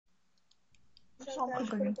zand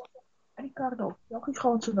gebrengt. En die kar op. Welke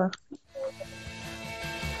grote weg?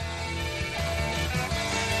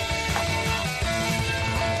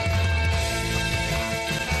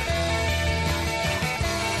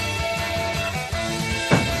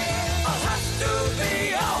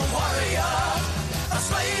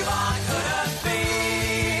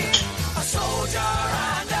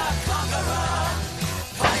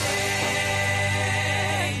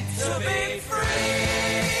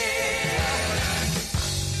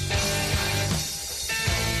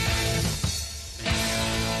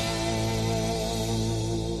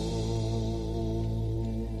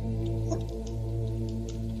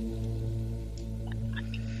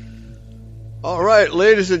 All right,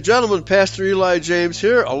 ladies and gentlemen, Pastor Eli James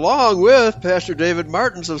here, along with Pastor David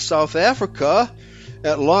Martins of South Africa.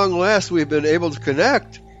 At long last, we've been able to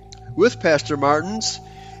connect with Pastor Martins.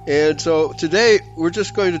 And so today, we're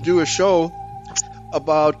just going to do a show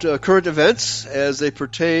about current events as they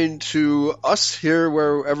pertain to us here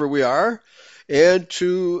wherever we are, and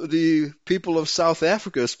to the people of South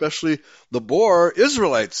Africa, especially the Boer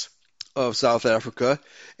Israelites of South Africa.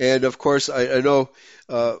 And of course, I know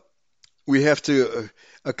we have to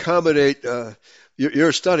accommodate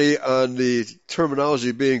your study on the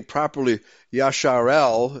terminology being properly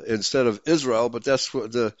Yasharel instead of Israel, but that's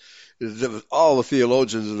what all the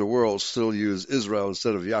theologians in the world still use Israel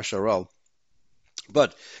instead of Yasharel.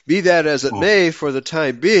 But be that as it may, for the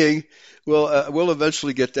time being, we'll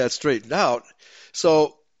eventually get that straightened out.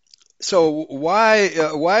 So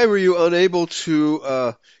why were you unable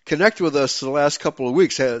to connect with us the last couple of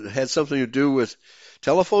weeks? Had something to do with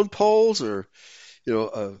telephone poles or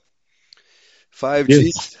 5G?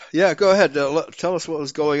 Yes. Yeah, go ahead. Tell us what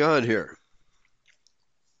was going on here.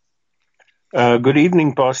 Good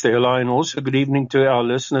evening, Pastor Eli, and also good evening to our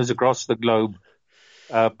listeners across the globe.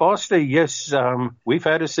 Pastor, yes, we've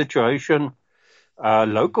had a situation,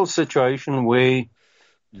 local situation where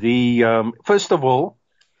first of all,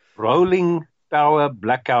 rolling power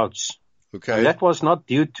blackouts. Okay. And that was not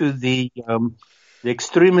due to the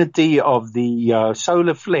extremity of the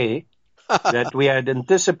solar flare that we had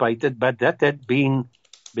anticipated, but that had been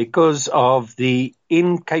because of the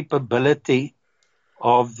incapability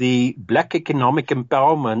of the black economic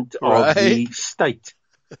empowerment of the state.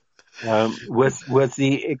 With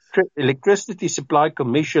the Electricity Supply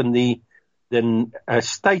Commission, the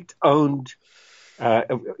state-owned,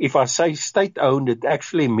 if I say state-owned, it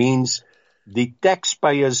actually means the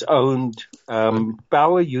taxpayers-owned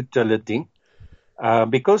power utility.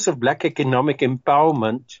 Because of black economic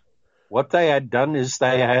empowerment, what they had done is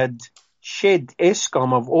they had shed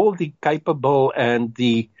Eskom of all the capable and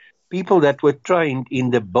the people that were trained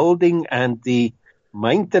in the building and the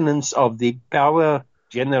maintenance of the power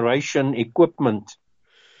generation equipment,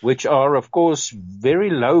 which are, of course,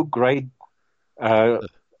 very low-grade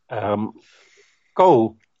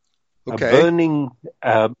coal burning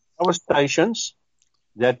power stations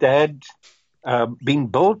that had been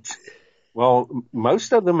built. Well,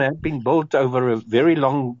 most of them had been built over a very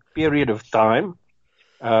long period of time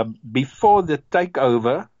before the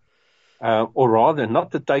takeover, or rather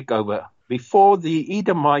not the takeover, before the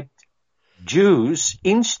Edomite Jews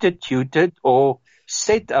instituted or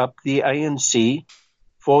set up the ANC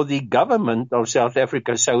for the government of South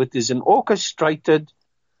Africa. So it is an orchestrated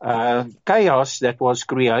chaos that was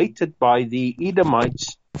created by the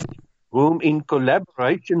Edomites, whom in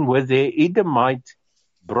collaboration with their Edomite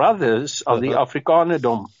brothers of the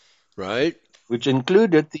Afrikanerdom, right, which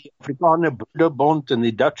included the Afrikaner Broederbond and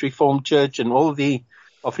the Dutch Reformed Church and all the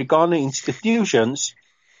Afrikaner institutions,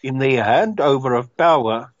 in the handover of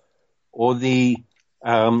power, or the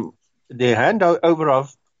handover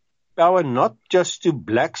of power not just to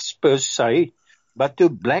blacks per se, but to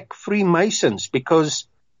black Freemasons, because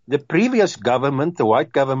the previous government, the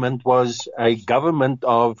white government, was a government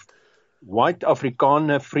of white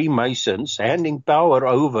Afrikaner Freemasons handing power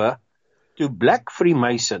over to black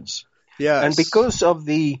Freemasons. Yes. And because of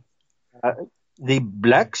the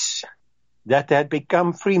blacks that had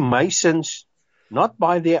become Freemasons, not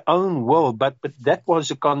by their own will, but that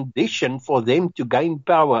was a condition for them to gain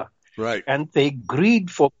power. Right. And their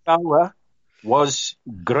greed for power was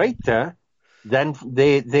greater than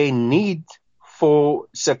their need for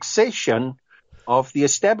succession of the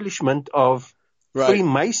establishment of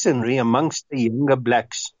Freemasonry amongst the younger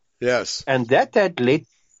blacks. Yes. And that had led to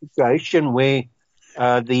a situation where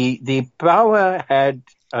the power had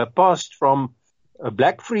passed from a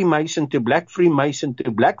black Freemason to black Freemason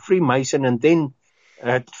to black Freemason, and then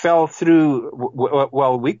it fell through,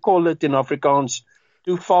 well, we call it in Afrikaans,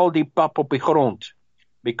 toe val die pap op die grond.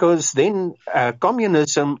 Because then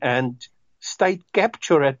communism and state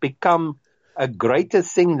capture had become a greater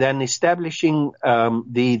thing than establishing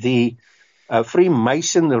the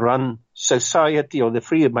Freemason-run society or the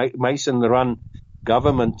Freemason-run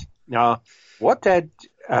government. Now, what had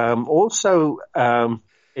also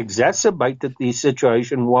exacerbated the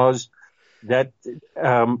situation was that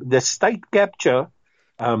the state capture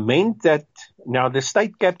meant that now the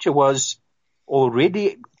state capture was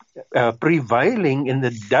already prevailing in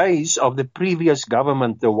the days of the previous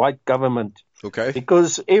government, the white government. Okay.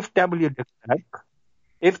 Because F.W.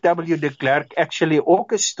 de Klerk actually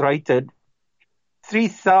orchestrated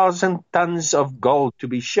 3,000 tons of gold to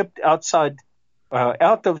be shipped out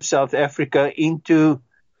of South Africa into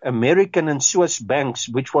American and Swiss banks,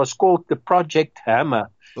 which was called the Project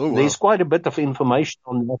Hammer. Oh, wow. There's quite a bit of information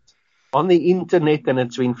on that on the internet, and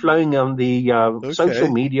it's been flowing on the social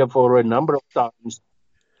media for a number of times,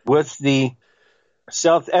 with the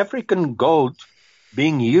South African gold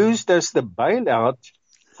being used as the bailout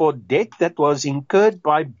for debt that was incurred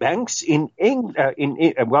by banks across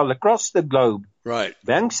the globe. Right.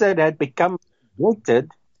 Banks that had become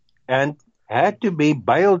indebted and had to be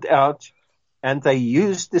bailed out, and they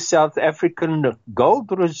used the South African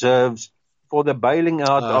gold reserves for the bailing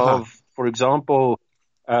out of, for example,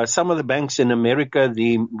 some of the banks in America,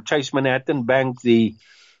 the Chase Manhattan Bank, the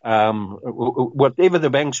whatever the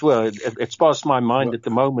banks were. It's past my mind at the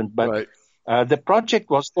moment, but the project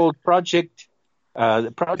was called Project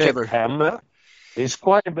Hammer. There's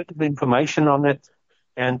quite a bit of information on it,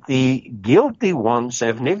 and the guilty ones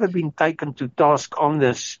have never been taken to task on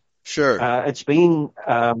this. Sure. It's been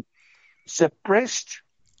suppressed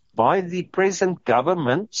by the present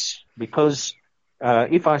governments because,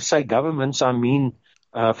 if I say governments, I mean,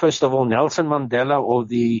 first of all, Nelson Mandela, or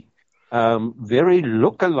the very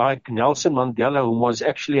look-alike Nelson Mandela, who was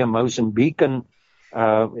actually a Mozambican,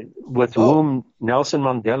 with whom Nelson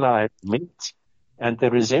Mandela had met. And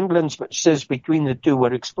the resemblances between the two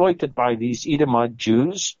were exploited by these Edomite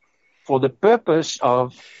Jews for the purpose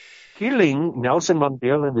of killing Nelson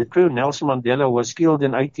Mandela. The true Nelson Mandela was killed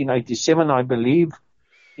in 1887, I believe,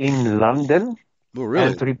 in London,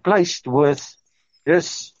 and replaced with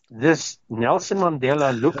this Nelson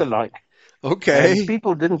Mandela lookalike. Okay. And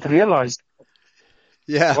people didn't realize.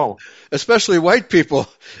 Yeah, well, especially white people,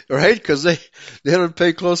 right? Because they don't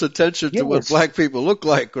pay close attention to what black people look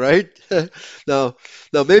like, right? Now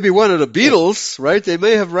maybe one of the Beatles, right? They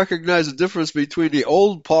may have recognized the difference between the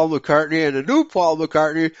old Paul McCartney and the new Paul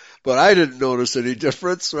McCartney, but I didn't notice any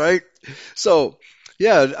difference, right? So,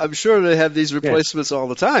 yeah, I'm sure they have these replacements all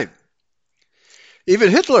the time. Even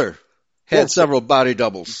Hitler had several body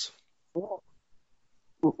doubles.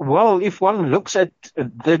 Well, if one looks at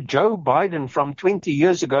the Joe Biden from 20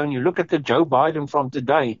 years ago and you look at the Joe Biden from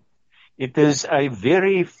today, it is a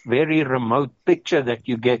very, very remote picture that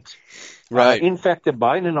you get. Right. In fact, the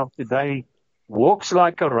Biden of today walks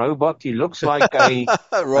like a robot. He looks like a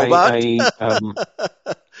robot.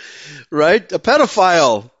 Right, a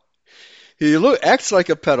pedophile. He acts like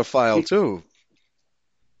a pedophile too.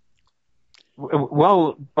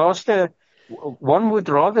 Well, Pastor, one would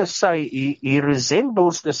rather say he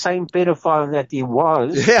resembles the same pedophile that he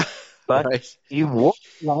was. Yeah, but he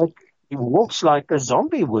walks like a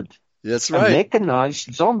zombie would. That's right. A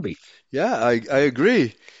mechanized zombie. Yeah, I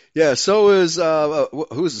agree. Yeah, so is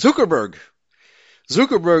who's Zuckerberg?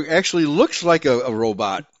 Zuckerberg actually looks like a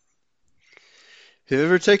robot. Have you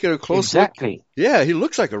ever taken a close look? Exactly. Yeah, he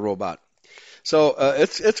looks like a robot. So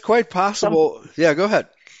it's quite possible. Yeah, go ahead.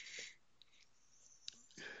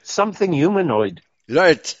 Something humanoid.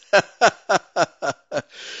 Right.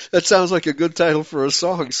 That sounds like a good title for a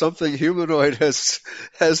song. Something humanoid has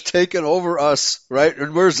taken over us, right?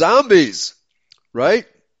 And we're zombies, right?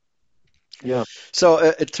 Yeah. So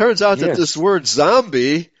it turns out that this word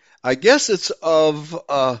zombie, I guess it's of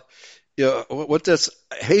what that's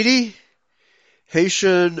Haitian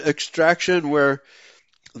extraction, where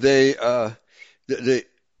they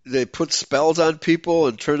put spells on people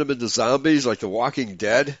and turn them into zombies, like The Walking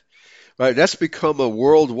Dead. Right, that's become a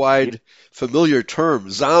worldwide familiar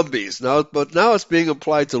term, zombies. But now it's being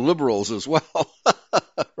applied to liberals as well,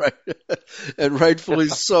 right? And rightfully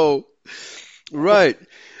so. Right.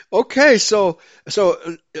 Okay, so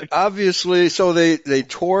obviously, they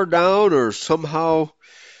tore down, or somehow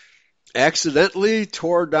accidentally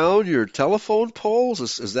tore down your telephone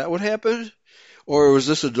poles. Is that what happened, or was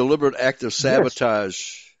this a deliberate act of sabotage?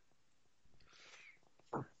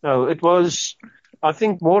 Yes. No, it was, I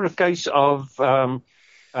think, more a case of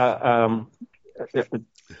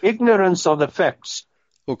ignorance of the facts.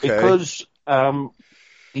 Okay. Because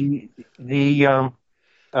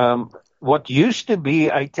what used to be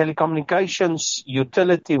a telecommunications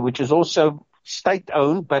utility, which is also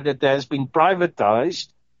state-owned, but it has been privatized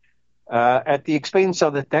at the expense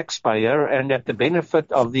of the taxpayer and at the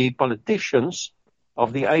benefit of the politicians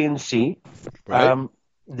of the ANC. Right.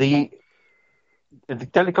 The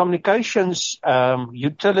telecommunications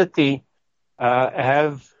utility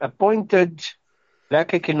have appointed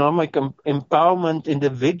black economic empowerment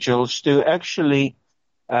individuals to actually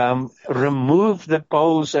remove the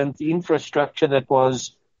poles and the infrastructure that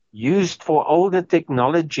was used for older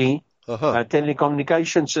technology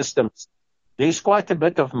telecommunication systems. There's quite a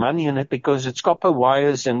bit of money in it because it's copper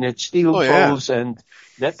wires and it's steel poles, and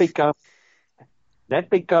that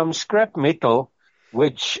becomes scrap metal,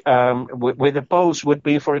 which where the poles would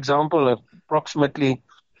be, for example, approximately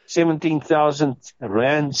 17,000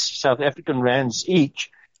 rands, South African rands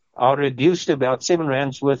each, are reduced to about 7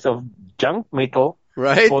 rands worth of junk metal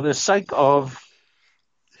for the sake of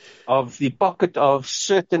the pocket of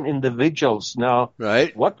certain individuals. Now,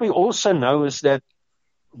 what we also know is that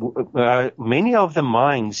many of the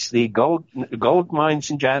mines, the gold mines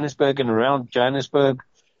in Johannesburg and around Johannesburg,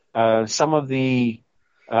 some of the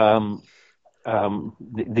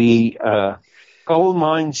coal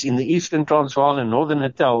mines in the Eastern Transvaal and Northern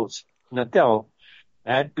Natal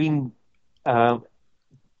had been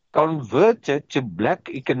converted to black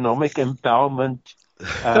economic empowerment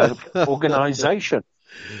organization.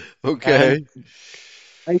 Okay.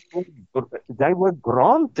 And they were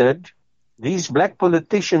granted, these black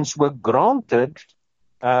politicians were granted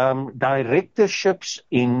directorships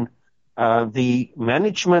in the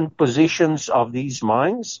management positions of these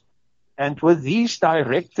mines, and with these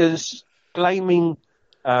directors claiming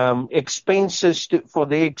expenses for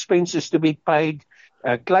their expenses to be paid,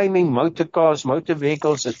 claiming motor cars, motor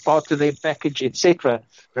vehicles as part of their package, etc.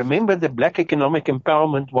 Remember, the black economic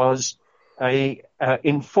empowerment was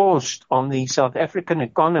enforced on the South African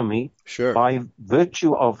economy by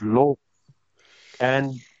virtue of law.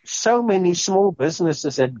 And so many small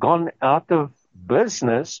businesses had gone out of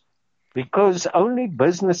business because only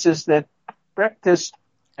businesses that practiced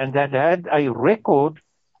and that had a record,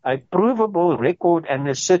 a provable record and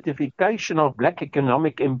a certification of black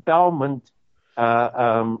economic empowerment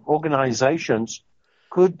organizations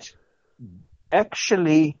could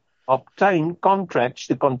actually obtain contracts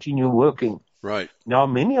to continue working. Right. Now,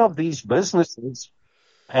 many of these businesses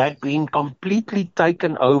had been completely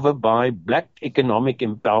taken over by black economic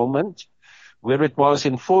empowerment, where it was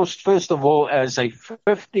enforced, first of all, as a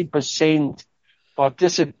 50%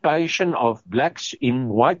 participation of blacks in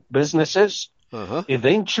white businesses.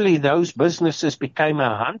 Eventually, those businesses became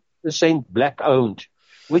 100% black-owned,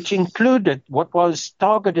 which included what was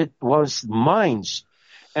targeted was mines.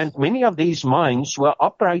 And many of these mines were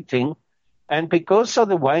operating, and because of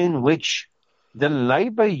the way in which the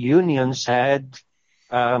labor unions had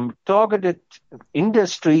targeted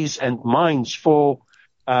industries and mines for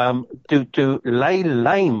to lay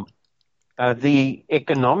lame the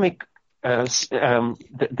economic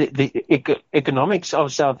economics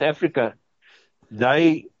of South Africa,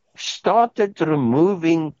 they started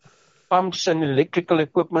removing pumps and electrical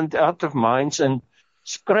equipment out of mines and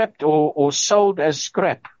scrapped or sold as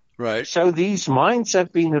scrap. Right. So these mines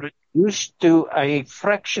have been reduced to a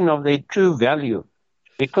fraction of their true value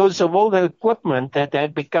because of all the equipment that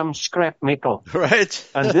had become scrap metal. Right.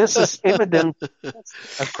 And this is evident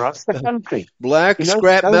across the country. Black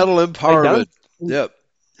scrap metal empowerment. Yep.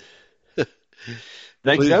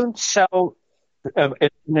 They don't sell an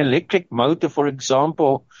electric motor, for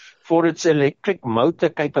example, for its electric motor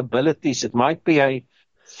capabilities. It might be a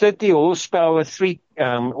 30 horsepower,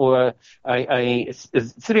 or a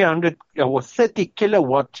 300 or 30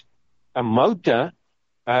 kilowatt motor,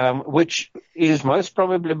 which is most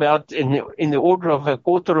probably about in the order of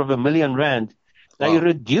 $250,000 rand. They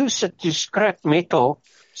reduce it to scrap metal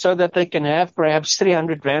so that they can have perhaps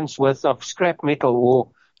 300 rands worth of scrap metal, or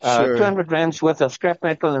 200 rands worth of scrap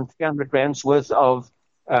metal and 300 rands worth of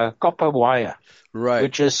copper wire,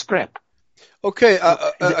 which is scrap. Okay,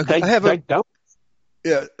 I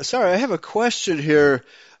have a question here.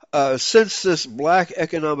 Since this black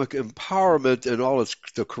economic empowerment and all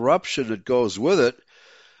the corruption that goes with it,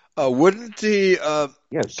 wouldn't the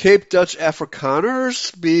Cape Dutch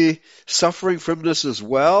Afrikaners be suffering from this as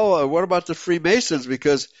well? What about the Freemasons?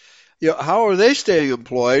 Because how are they staying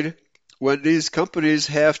employed when these companies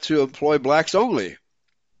have to employ blacks only?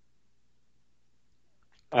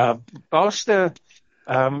 Pastor,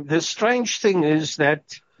 the strange thing is that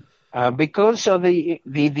because of the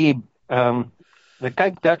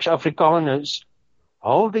Cape Dutch Afrikaners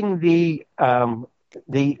holding the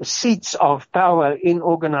seats of power in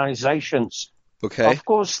organizations, of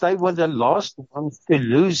course, they were the last ones to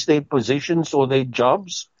lose their positions or their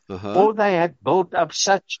jobs. or they had built up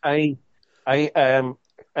such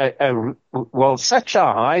such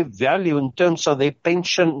a high value in terms of their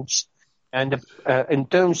pensions and in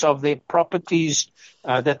terms of their properties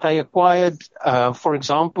that they acquired. For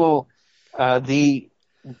example, the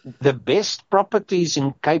best properties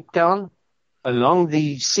in Cape Town along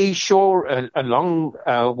the seashore, along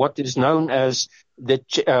what is known as the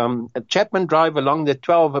Chapman Drive, along the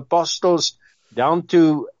 12 Apostles, down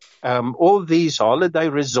to all these holiday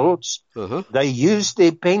resorts. They used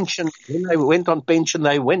their pension. When they went on pension,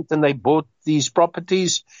 they went and they bought these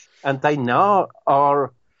properties, and they now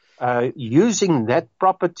are using that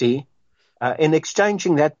property in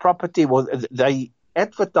exchanging that property. Well, they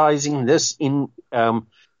advertising this in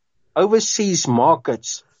overseas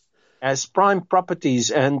markets as prime properties,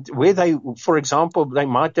 and where they, for example, they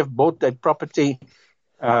might have bought a property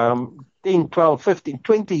 10, 12, 15,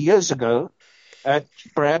 20 years ago at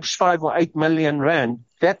perhaps 5 or 8 million rand.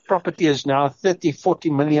 That property is now 30, 40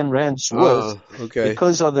 million rands worth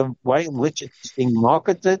because of the way in which it's being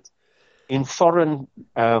marketed in foreign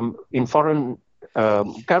currency.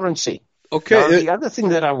 Okay. Now, the other thing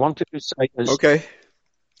that I wanted to say is go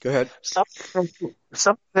ahead.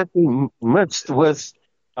 Something that we missed with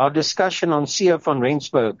our discussion on C.F. van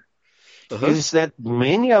Rensburg is that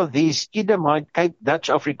many of these Edomite Cape Dutch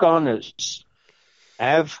Afrikaners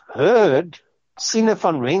have heard C.F.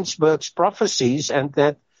 van Rensburg's prophecies, and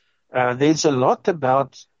that there's a lot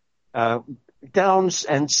about towns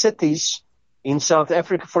and cities in South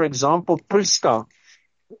Africa, for example, Prieska,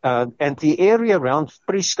 and the area around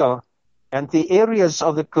Prieska and the areas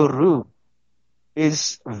of the Karoo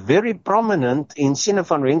is very prominent in C.F.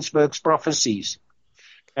 van Rensburg's prophecies.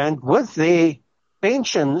 And with their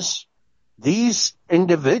pensions, these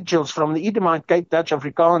individuals from the Edomite Cape Dutch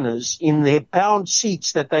Afrikaners, in their pound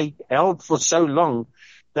seats that they held for so long,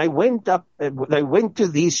 they went to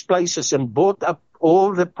these places and bought up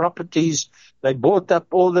all the properties. They bought up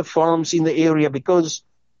all the farms in the area, because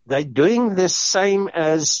they're doing the same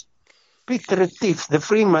as Piet Retief, the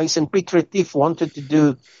Freemason Piet Retief, wanted to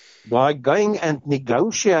do by going and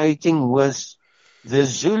negotiating with the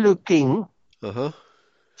Zulu king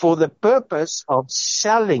for the purpose of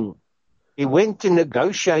selling. He went to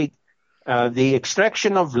negotiate the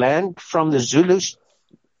extraction of land from the Zulus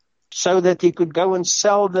so that he could go and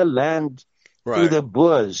sell the land to the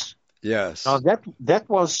Boers. Yes. Now that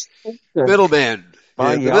was middleman.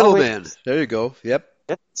 By the middleman. There you go. Yep.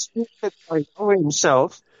 That's by Yahweh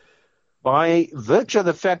himself, by virtue of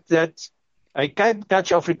the fact that a Cape Dutch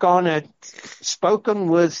Afrikaner had spoken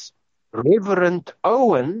with Reverend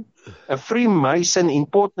Owen, a Freemason in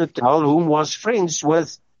Port Natal, whom was friends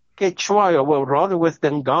with Ketshwayo, well, rather with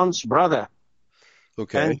Dingaan's brother.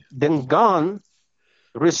 And Dingaan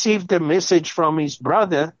received a message from his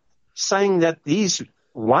brother saying that these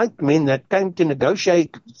white men that came to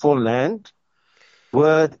negotiate for land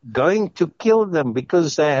were going to kill them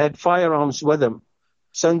because they had firearms with them.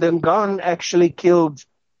 So Dingaan actually killed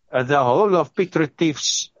the whole of Piet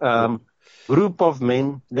Retief's group of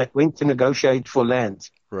men that went to negotiate for land.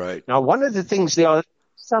 Right. Now, one of the things, there are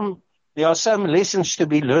some lessons to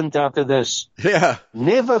be learned out of this. Yeah.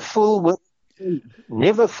 Never fool with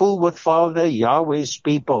Father Yahweh's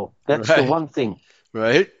people. That's the one thing.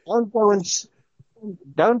 Right.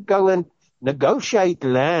 Don't go and negotiate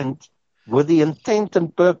land with the intent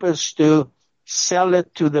and purpose to sell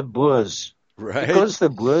it to the Boers. Right. Because the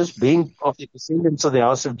Boers, being of the descendants of the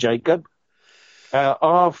house of Jacob,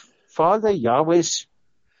 are Father Yahweh's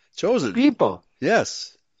chosen people.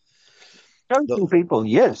 Yes. Chosen people,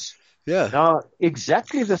 yes. Yeah. Now,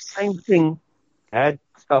 exactly the same thing had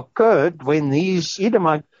occurred when these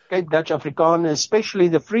Edomite Cape Dutch Afrikaners, especially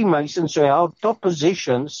the Freemasons, who held top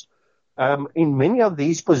positions. In many of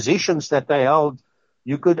these positions that they held,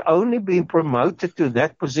 you could only be promoted to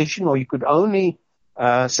that position, or you could only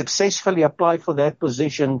successfully apply for that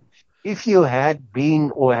position if you had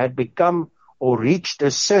been or had become or reached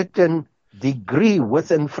a certain degree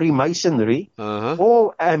within Freemasonry,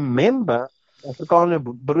 or a member of the Afrikaner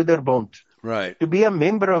Broederbond. Right. To be a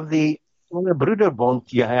member of the Afrikaner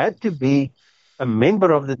Broederbond, you had to be a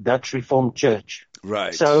member of the Dutch Reformed Church.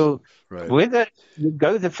 Right. So whether you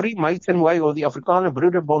go the Freemason way or the Afrikaner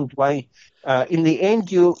Broederbond way, in the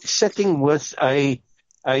end you're sitting with a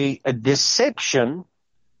deception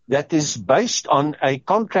that is based on a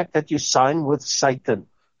contract that you sign with Satan.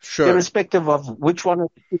 Sure. Irrespective of which one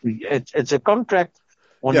it's a contract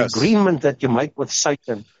or an agreement that you make with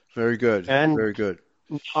Satan. Very good. And very good.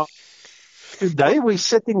 Today we're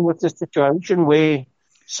sitting with a situation where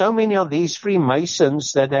so many of these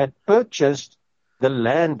Freemasons that had purchased the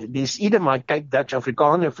land, these Edomite Cape Dutch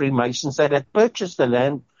Afrikaner Freemasons that had purchased the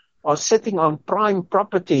land are sitting on prime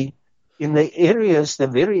property in the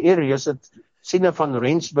very areas that Sina van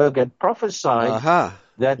Rensburg had prophesied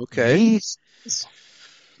that these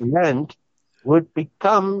land would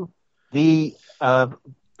become the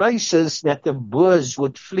places that the Boers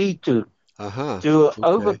would flee to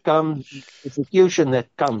overcome the persecution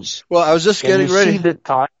that comes. Well, I was just getting ready. See the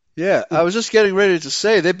time? Yeah, I was just getting ready to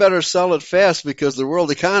say they better sell it fast because the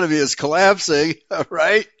world economy is collapsing,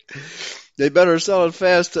 right? They better sell it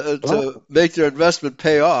fast to make their investment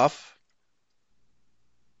pay off.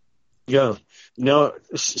 Yeah. Now,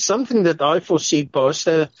 something that I foresee,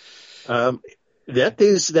 Pastor, that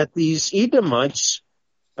is that these Edomites,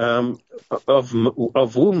 of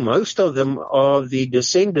whom most of them are the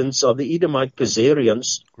descendants of the Edomite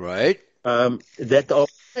Khazarians, right? That are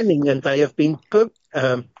planning, and they have been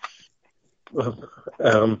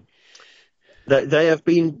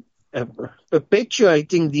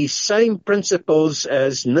perpetuating the same principles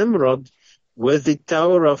as Nimrod with the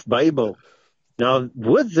Tower of Babel. Now,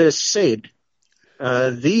 with this said,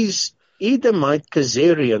 these Edomite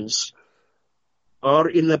Khazarians are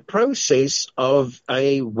in the process of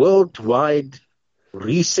a worldwide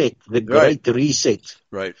reset, the Great Reset.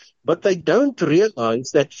 Right. But they don't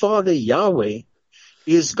realize that Father Yahweh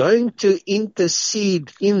is going to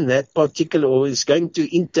intercede in that particular, or is going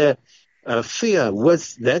to interfere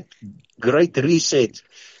with that Great Reset.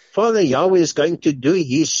 Father Yahweh is going to do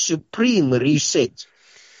his supreme reset.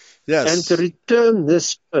 Yes. And to return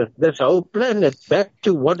this earth, this whole planet, back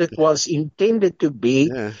to what it was intended to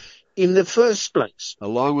be in the first place.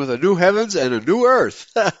 Along with a new heavens and a new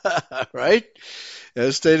earth, right?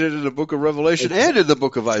 As stated in the book of Revelation and in the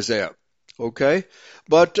book of Isaiah. Okay?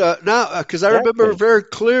 But now, because I remember very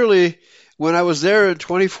clearly when I was there in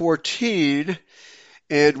 2014,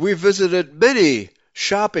 and we visited many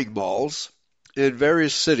shopping malls in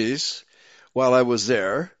various cities while I was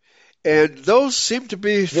there, and those seemed to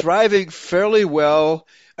be thriving fairly well.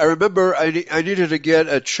 I remember I needed to get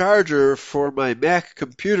a charger for my Mac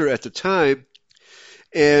computer at the time,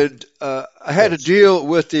 and I had to deal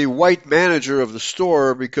with the white manager of the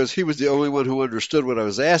store because he was the only one who understood what I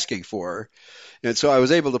was asking for. And so I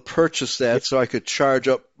was able to purchase that so I could charge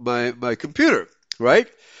up my computer, right?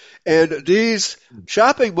 And these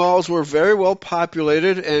shopping malls were very well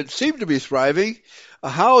populated and seemed to be thriving.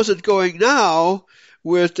 How is it going now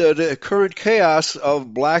with the current chaos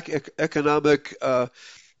of black economic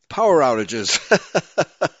power outages?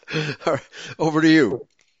 Over to you.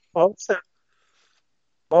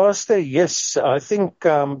 Pastor, yes, I think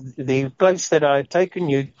the place that I had taken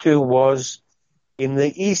you to was in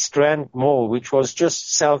the East Rand Mall, which was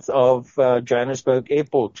just south of Johannesburg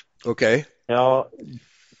Airport. Okay. Now,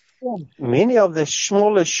 many of the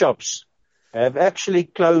smaller shops have actually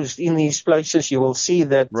closed in these places. You will see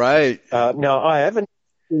that. Right. Now, I haven't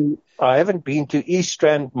been to East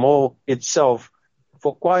Rand Mall itself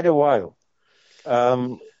for quite a while.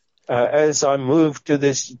 As I moved to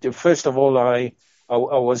this, first of all, I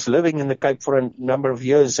was living in the Cape for a number of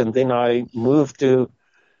years, and then I moved to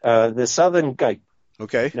the Southern Cape.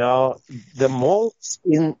 Okay. Now, the malls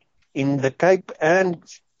in the Cape and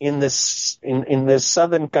in the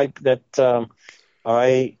Southern Cape that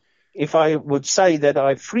if I would say that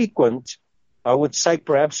I frequent, I would say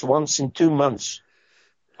perhaps once in 2 months.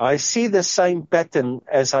 I see the same pattern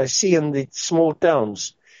as I see in the small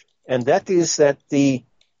towns, and that is that the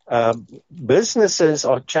businesses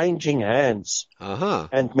are changing hands.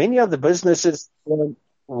 And many of the businesses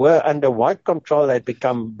were under white control. They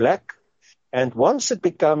become black. And once it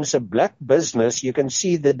becomes a black business, you can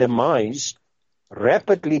see the demise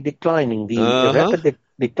rapidly declining, the rapid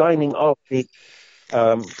declining of the,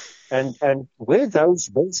 and where those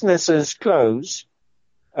businesses close,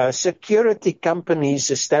 security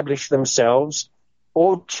companies establish themselves,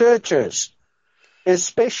 or churches,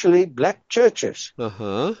 especially black churches.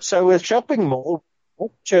 So a shopping mall, a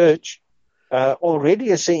church, already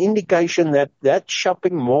is an indication that that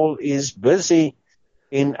shopping mall is busy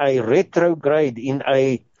in a retrograde, in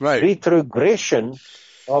a retrogression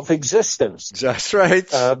of existence. That's right.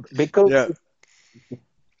 Because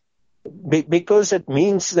it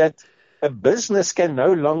means that a business can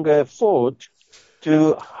no longer afford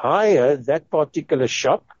to hire that particular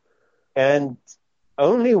shop, and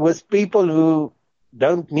only with people who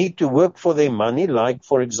don't need to work for their money, like,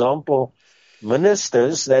 for example,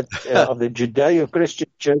 ministers that of the Judeo-Christian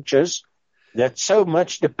churches that so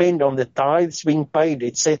much depend on the tithes being paid,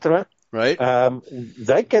 etc. Right.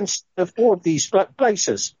 They can afford these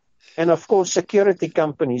places. And of course, security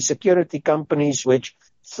companies which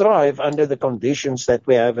thrive under the conditions that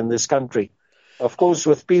we have in this country. of course,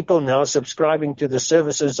 with people now subscribing to the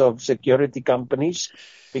services of security companies,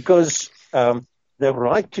 because the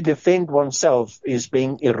right to defend oneself is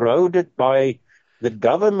being eroded by the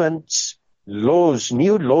government's laws,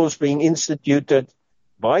 new laws being instituted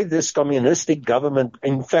by this communistic government,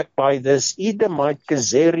 in fact, by this Edomite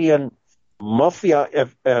Khazarian mafia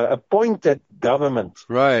appointed government.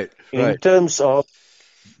 Right. In terms of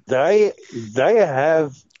they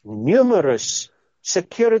have numerous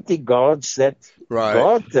security guards that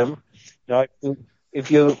guard them. Now,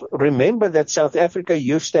 if you remember that South Africa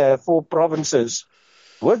used to have 4 provinces,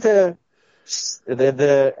 with the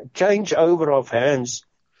changeover of hands,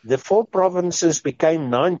 the 4 provinces became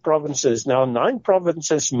 9 provinces. Now, 9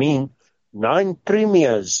 provinces mean 9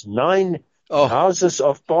 premiers, 9 houses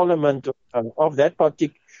of parliament of that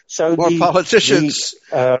particular. So more politicians,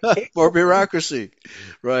 more bureaucracy,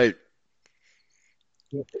 right?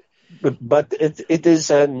 But it is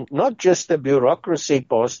not just a bureaucracy,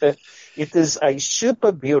 Pastor. It is a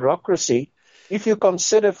super bureaucracy. If you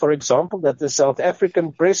consider, for example, that the South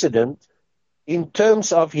African president, in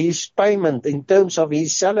terms of his payment, in terms of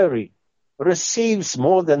his salary, receives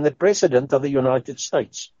more than the president of the United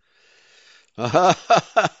States. All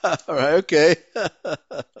right, okay.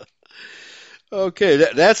 Okay,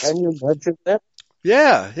 that's... Can you imagine that?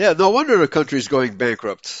 Yeah. No wonder the country's going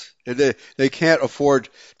bankrupt. And they can't afford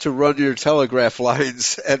to run your telegraph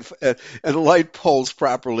lines and light poles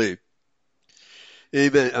properly.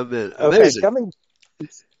 Amen. Amazing.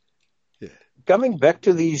 Okay, coming back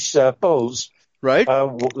to these poles, right?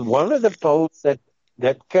 One of the poles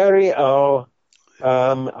that carry our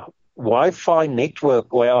Wi-Fi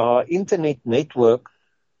network or our internet network,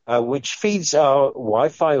 which feeds our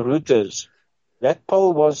Wi-Fi routers, that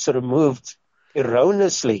pole was removed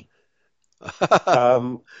erroneously.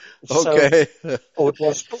 Okay. Or it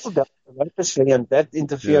was pulled down erroneously, and that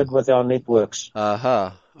interfered with our networks.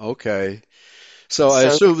 Okay. So I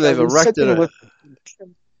assume they've erected it.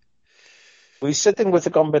 We're sitting with a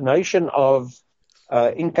combination of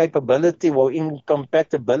incapability or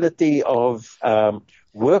incompatibility of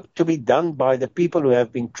work to be done by the people who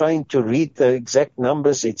have been trained to read the exact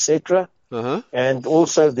numbers, etc. And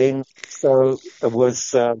also then, so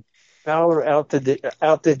with power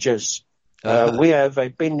outages, we have a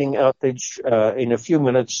pending outage in a few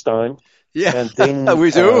minutes' time. Yeah, and then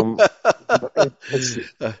we do.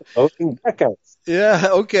 Voting blackouts. Yeah,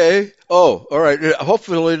 okay. Oh, all right.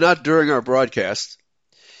 Hopefully not during our broadcast,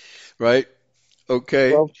 right?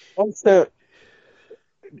 Okay. Well, also,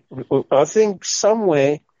 I think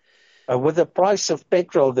somewhere with the price of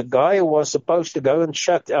petrol, the guy who was supposed to go and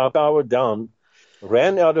shut our power down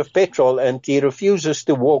ran out of petrol, and he refuses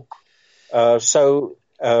to walk. So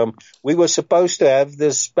we were supposed to have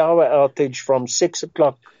this power outage from 6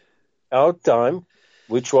 o'clock our time,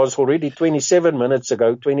 which was already 28 minutes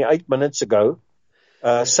ago.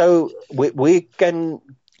 So we can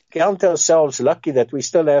count ourselves lucky that we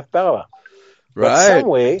still have power. Right. But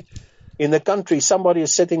somewhere in the country, somebody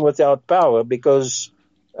is sitting without power because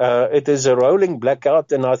it is a rolling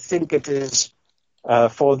blackout, and I think it is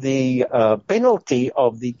for the penalty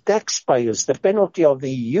of the taxpayers, the penalty of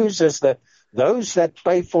the users, those that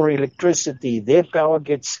pay for electricity, their power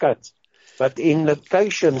gets cut. But in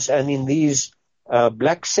locations and in these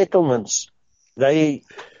black settlements, they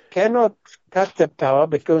cannot cut the power,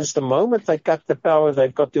 because the moment they cut the power,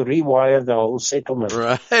 they've got to rewire the whole settlement.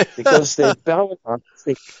 Right. Because the power,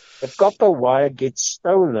 the copper wire gets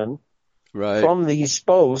stolen from these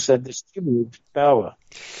poles that distribute power.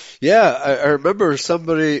 Yeah, I remember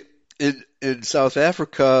somebody in South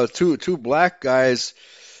Africa, two black guys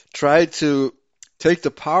tried to take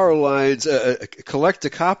the power lines, collect the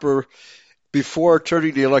copper before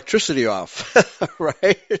turning the electricity off,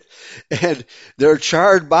 right? And their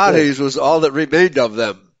charred bodies was all that remained of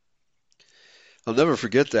them. I'll never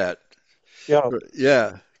forget that.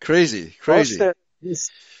 Yeah, crazy.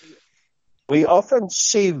 We often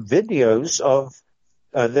see videos of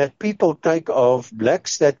that people take of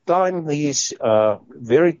blacks that climb these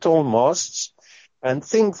very tall masts and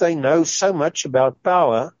think they know so much about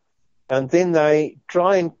power, and then they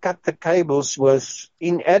try and cut the cables with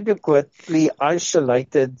inadequately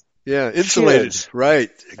isolated insulated shears.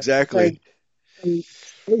 Right, exactly.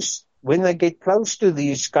 When they get close to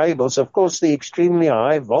these cables, of course, the extremely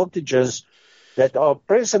high voltages that are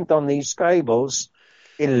present on these cables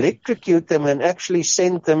electrocute them and actually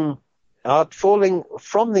send them out, falling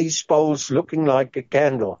from these poles looking like a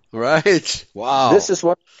candle. Right. Wow. This is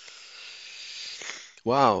what...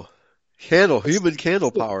 Wow. Human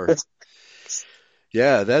candle power.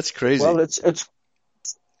 Yeah, that's crazy. Well, it's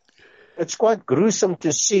quite gruesome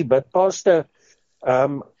to see, but Pastor,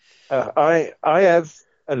 I have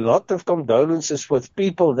a lot of condolences with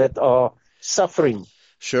people that are suffering.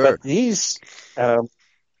 Sure. But these are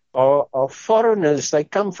foreigners. They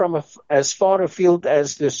come from as far afield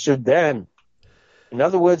as the Sudan. In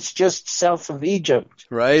other words, just south of Egypt.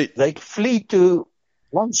 Right. They flee to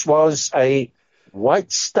once was a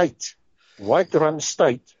white-run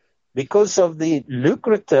state, because of the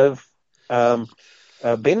lucrative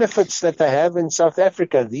benefits that they have in South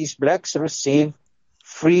Africa. These blacks receive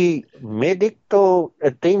free medical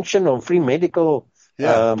attention or free medical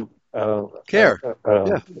care.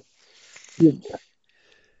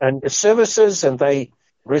 And services, and they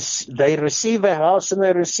receive a house, and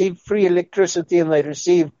they receive free electricity, and they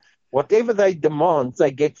receive whatever they demand,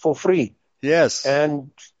 they get for free. Yes.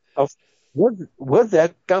 And with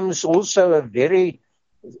that comes also a very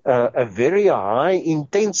high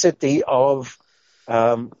intensity of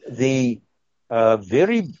the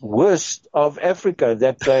very worst of Africa,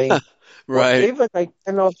 that they right. whatever they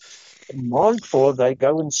cannot demand for, they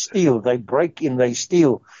go and steal. They break in, they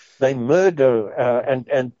steal, they murder,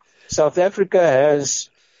 and South Africa has.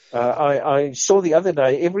 I saw the other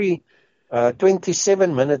day, every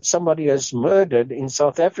 27 minutes somebody is murdered in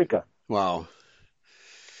South Africa. Wow.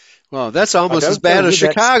 Wow, that's almost as bad as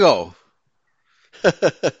Chicago.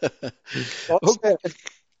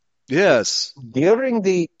 Yes. During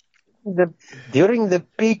the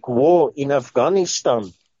peak war in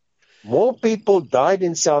Afghanistan, more people died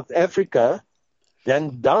in South Africa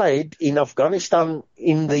than died in Afghanistan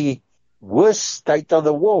in the worst state of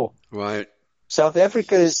the war. Right. South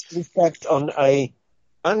Africa is, in fact, on a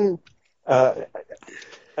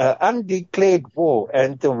undeclared war,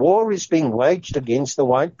 and the war is being waged against the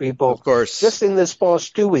white people. Of course. Just in this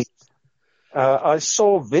past 2 weeks, I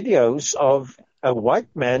saw videos of a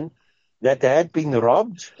white man that had been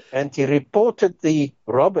robbed, and he reported the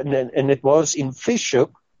robbery, and it was in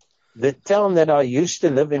Fischhoek, the town that I used to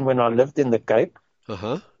live in when I lived in the Cape.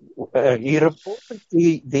 Uh-huh. He reported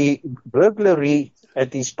the burglary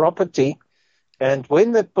at his property, and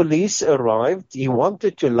when the police arrived, he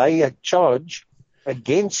wanted to lay a charge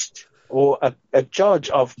against, or a charge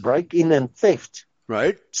of break-in and theft.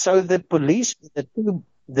 Right. So the police,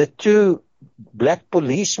 the two black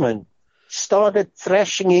policemen, started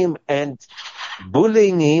thrashing him and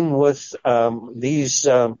bullying him with these.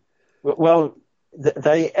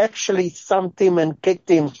 They actually thumped him and kicked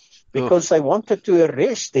him because they wanted to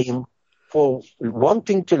arrest him for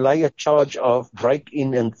wanting to lay a charge of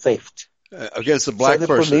break-in and theft against the black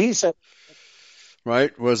person. Police had,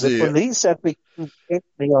 right? Police have become the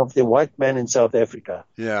enemy of the white man in South Africa.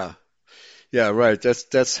 Yeah, right.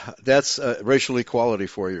 That's racial equality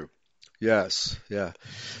for you. Yes, yeah.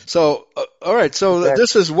 So, all right. So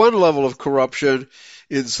this is one level of corruption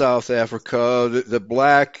in South Africa. The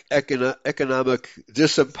black economic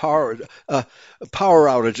power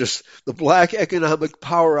outages, the black economic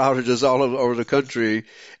power outages all over the country,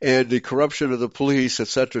 and the corruption of the police, et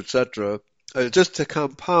cetera, et cetera. Just to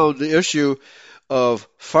compound the issue of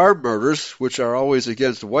farm murders, which are always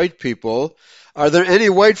against white people. Are there any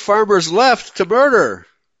white farmers left to murder?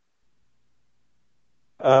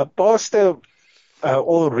 Pastor,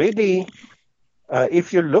 already,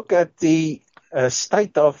 if you look at the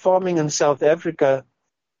state of farming in South Africa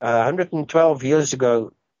 112 years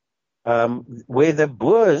ago, when the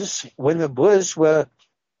Boers were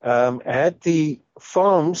had the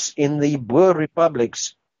farms in the Boer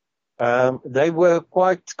republics, they were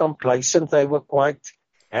quite complacent, they were quite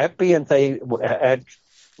happy, and they had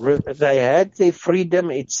their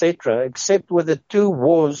freedom, etc., except with the two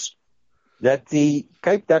wars that the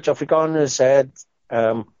Cape Dutch Afrikaners had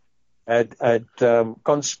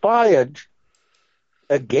conspired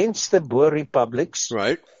against the Boer republics.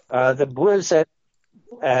 Right. The Boers had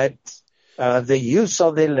the use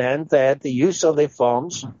of their land, they had the use of their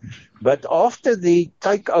farms, but after the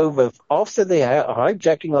takeover, after the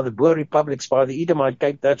hijacking of the Boer republics by the Edomite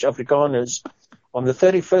Cape Dutch Afrikaners on the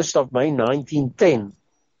 31st of May 1910,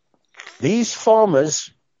 these farmers,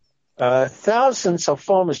 thousands of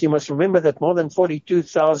farmers, you must remember that more than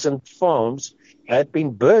 42,000 farms had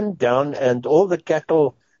been burned down and all the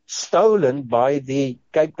cattle stolen by the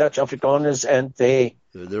Cape Dutch Afrikaners and their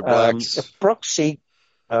proxy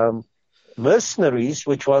mercenaries,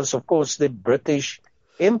 which was, of course, the British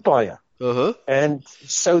Empire. Uh-huh. And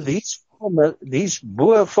so these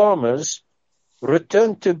Boer farmers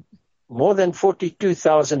returned to more than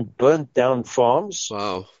 42,000 burnt down farms.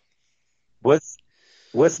 Wow.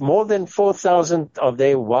 With more than 4,000 of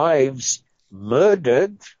their wives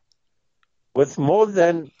murdered, with more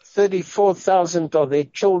than 34,000 of their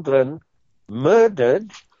children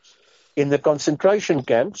murdered in the concentration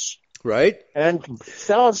camps. Right. And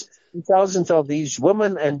thousands of these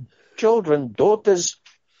women and children, daughters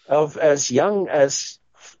of as young as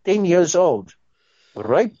 10 years old,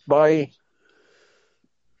 raped by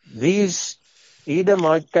these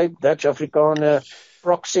Edomite Cape Dutch Afrikaner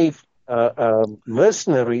proxy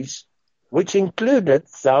mercenaries, which included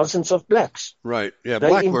thousands of blacks. Right. Yeah, they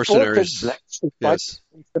black imported mercenaries. Blacks to fight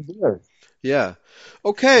against the Boers. Yeah.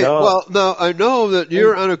 Okay. Now I know that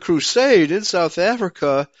you're on a crusade in South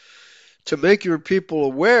Africa to make your people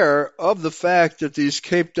aware of the fact that these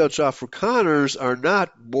Cape Dutch Afrikaners are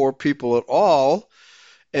not Boer people at all,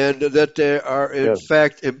 and that they are in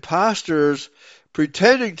fact imposters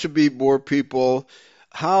pretending to be Boer people.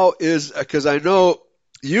 Because I know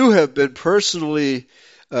you have been personally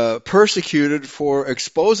persecuted for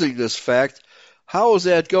exposing this fact. How is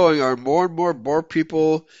that going? Are more and more Boer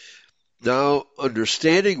people now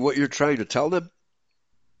understanding what you're trying to tell them?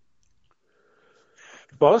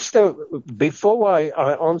 Pastor, before I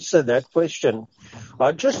answer that question,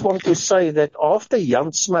 I just want to say that after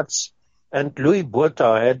Jan Smuts and Louis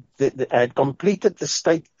Botha had completed the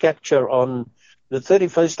state capture on the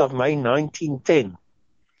 31st of May 1910,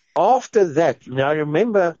 after that, now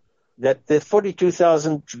remember that the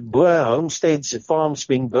 42,000 Boer homesteads, farms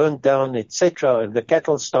being burned down, etc., and the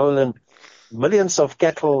cattle stolen, millions of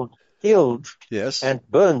cattle killed and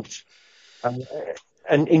burnt,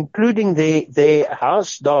 and including their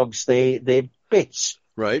house dogs, their pets.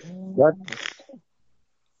 Right.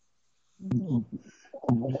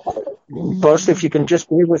 Pastor, if you can just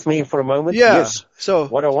be with me for a moment. Yeah. Yes. So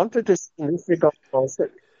what I wanted to say in this regard,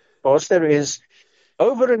 Pastor, is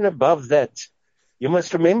over and above that, you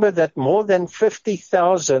must remember that more than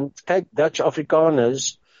 50,000 Cape Dutch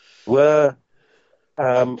Afrikaners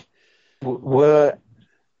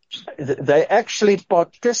they actually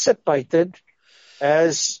participated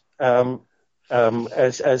as they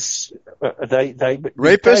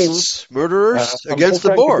rapists, murderers against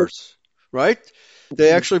the Boers, right?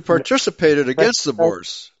 They actually participated against the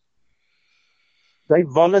Boers. They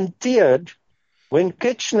volunteered. When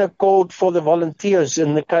Kitchener called for the volunteers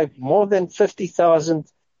in the Cape, more than 50,000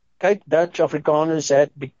 Cape Dutch Afrikaners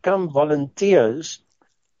had become volunteers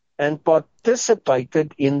and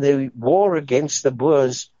participated in the war against the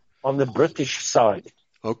Boers on the British side.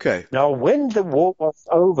 Okay. Now, when the war was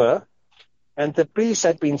over and the peace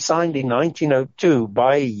had been signed in 1902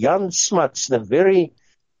 by Jan Smuts, the very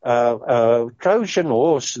Trojan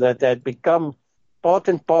horse that had become part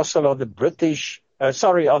and parcel of the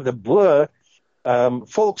of the Boer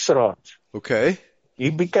Volksraad. Okay. He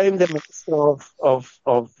became the Minister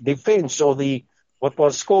of Defense, or what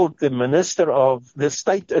was called the Minister of the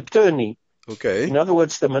State Attorney. Okay. In other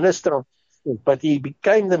words, the Minister of, but he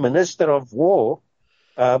became the Minister of War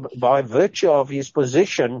by virtue of his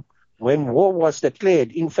position when war was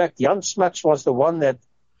declared. In fact, Jan Smuts was the one that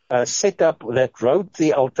wrote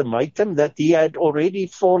the ultimatum that he had already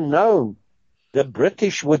foreknown. The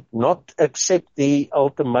British would not accept the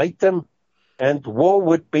ultimatum and war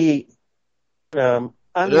would be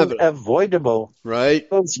unavoidable. Right.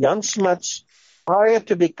 Because Jan Smuts, prior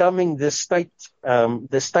to becoming the state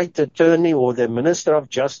attorney or the Minister of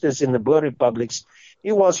Justice in the Boer republics,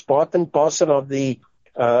 he was part and parcel of the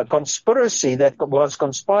conspiracy that was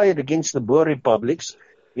conspired against the Boer republics.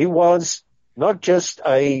 He was not just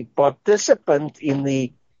a participant in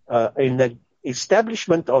the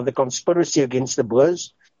establishment of the conspiracy against the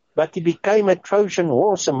Boers, but he became a Trojan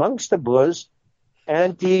horse amongst the Boers,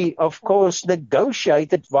 and he, of course,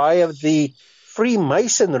 negotiated via the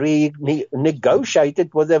Freemasonry,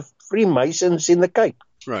 negotiated with the Freemasons in the Cape.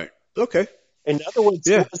 Right. Okay. In other words,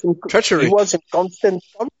 Treachery. He was in constant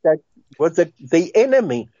contact with the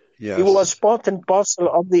enemy. Yes. He was part and parcel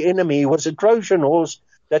of the enemy. He was a Trojan horse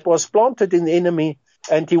that was planted in the enemy,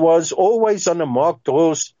 and he was always on a marked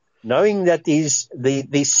horse, knowing that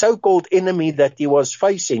the so-called enemy that he was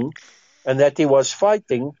facing and that he was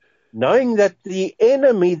fighting, knowing that the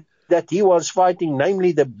enemy that he was fighting,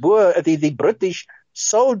 namely the British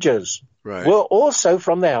soldiers, were also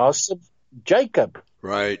from the house of Jacob.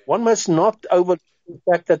 Right. One must not overlook the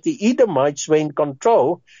fact that the Edomites were in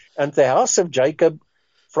control, and the house of Jacob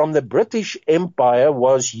from the British Empire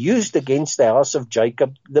was used against the house of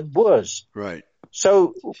Jacob, the Boers. Right.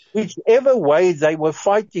 So whichever way they were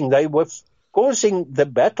fighting, they were causing the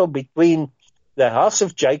battle between the house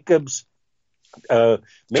of Jacob's men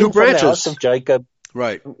from the house of Jacob,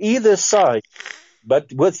 right, on either side.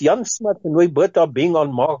 But with Jan Smuts and Louis Botha being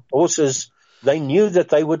on marked horses, they knew that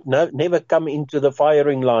they would never come into the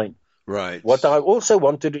firing line. Right. What I also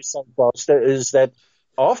wanted to say, Pastor, is that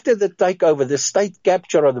after the takeover, the state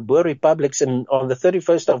capture of the Boer republics on the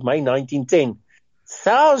 31st of May 1910,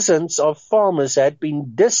 thousands of farmers had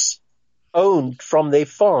been disowned from their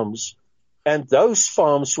farms, and those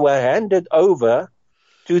farms were handed over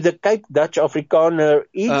to the Cape Dutch Afrikaner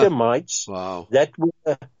Edomites that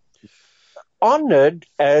were honored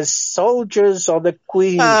as soldiers of the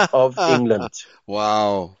Queen of England.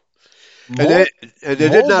 Wow. And they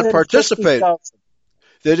did not participate. 50,000.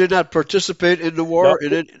 They did not participate in the war.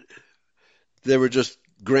 No. They were just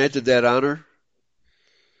granted that honor.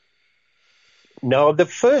 Now, the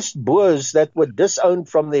first Boers that were disowned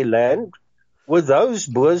from their land were those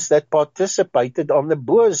Boers that participated on the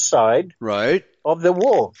Boers side of the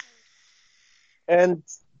war. And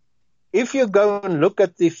if you go and look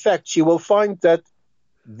at the facts, you will find that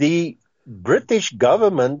the British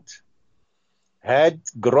government had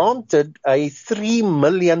granted a £3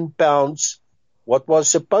 million, what was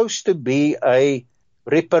supposed to be a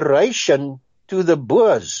reparation to the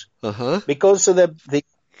Boers because of the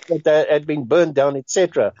that had been burned down,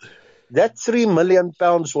 etc. That £3 million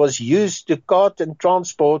was used to cart and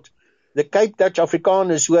transport the Cape Dutch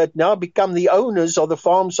Afrikaners who had now become the owners of the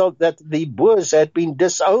farms that the Boers had been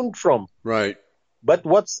disowned from. Right. But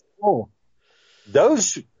what's more,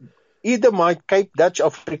 those Edomite Cape Dutch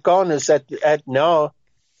Afrikaners that had now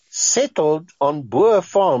settled on Boer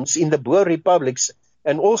farms in the Boer republics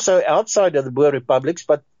and also outside of the Boer republics,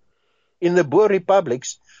 but in the Boer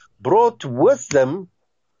republics, brought with them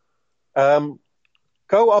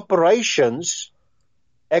cooperations,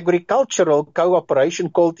 agricultural cooperation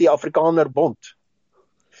called the Afrikaner Bond.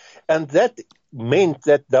 And that meant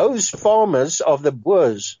that those farmers of the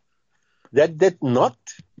Boers that did not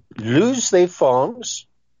lose their farms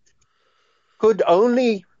could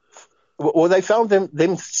only, or they found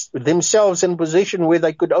themselves in a position where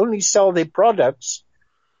they could only sell their products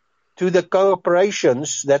to the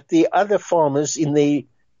cooperations that the other farmers in the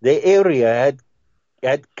area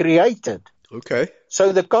had created. Okay.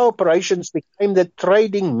 So the cooperations became the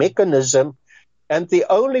trading mechanism, and the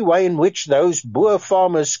only way in which those Boer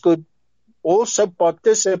farmers could also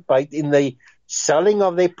participate in the selling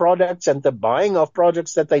of their products and the buying of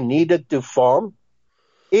products that they needed to farm,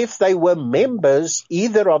 if they were members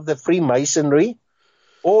either of the Freemasonry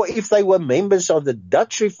or if they were members of the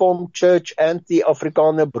Dutch Reformed Church and the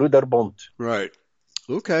Afrikaner Broederbond. Right.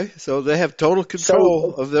 Okay. So they have total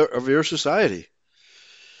control of your society.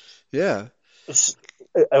 Yeah.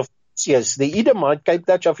 Yes, the Edomite Cape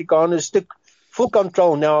Dutch Afrikaners took full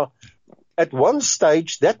control. Now, at one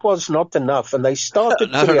stage, that was not enough, and they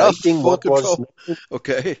started creating what was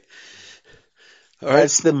okay. All right.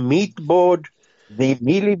 As the meat board, the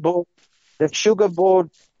mealie board, the sugar board.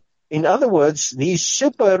 In other words, these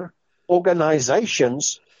super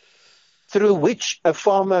organizations through which a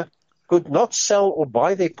farmer could not sell or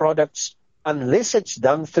buy their products unless it's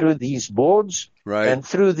done through these boards and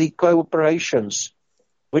through the cooperations,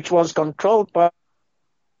 which was controlled by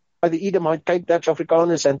the Edomite Cape Dutch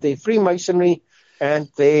Afrikaners and the Freemasonry and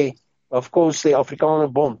of course, the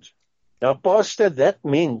Afrikaner Bond. Now, Pastor, that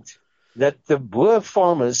meant that the Boer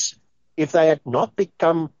farmers, if they had not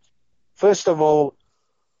become, first of all,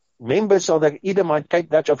 members of the Edomite Cape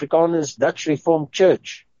Dutch Afrikaners Dutch Reformed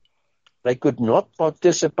Church, they could not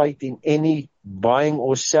participate in any buying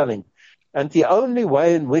or selling. And the only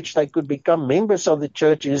way in which they could become members of the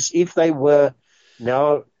church is if they were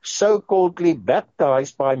now so-calledly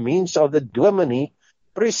baptized by means of the dominee,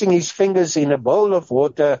 pressing his fingers in a bowl of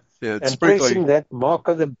water and sprinkling. Pressing that mark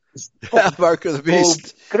of the beast. Mark of the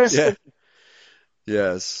beast. Christian.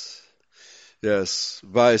 Yeah. Yes.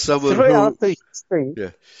 By someone throughout the history.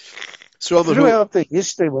 Yeah. Throughout the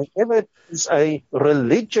history, whenever it is a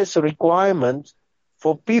religious requirement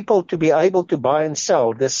for people to be able to buy and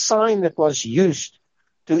sell, the sign that was used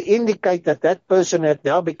to indicate that that person had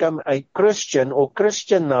now become a Christian or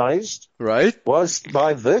Christianized was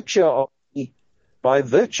by virtue of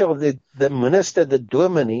the minister, the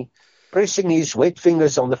dominee, pressing his wet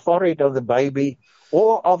fingers on the forehead of the baby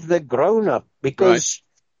or of the grown-up, because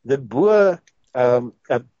the Boer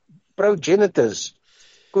progenitors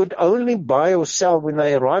could only buy or sell when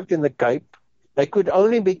they arrived in the Cape. They could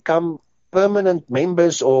only become permanent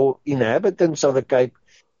members or inhabitants of the Cape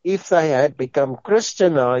if they had become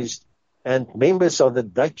Christianized and members of the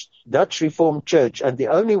Dutch Reformed Church. And the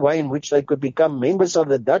only way in which they could become members of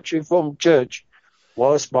the Dutch Reformed Church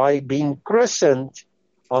was by being christened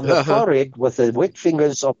on the forehead with the wet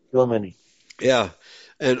fingers of Germany. Yeah,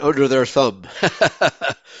 and under their thumb,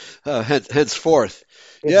 henceforth.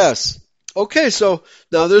 Yes. Okay, so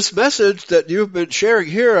now this message that you've been sharing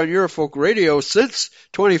here on Eurofolk Radio since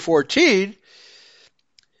 2014,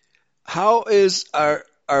 how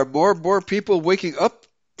are more people waking up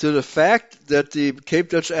to the fact that the Cape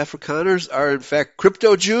Dutch Afrikaners are in fact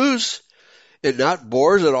crypto Jews and not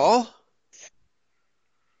Boers at all?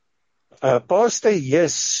 Pastor,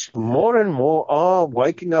 yes, more and more are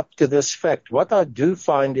waking up to this fact. What I do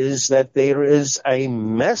find is that there is a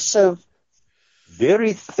massive,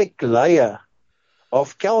 very thick layer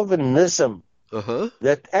of Calvinism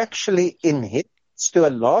that actually inhibits to a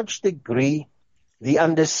large degree the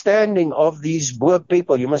understanding of these Boer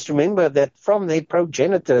people. You must remember that from their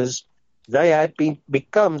progenitors, they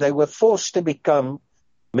were forced to become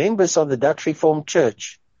members of the Dutch Reformed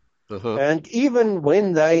Church. And even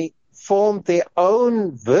when they formed their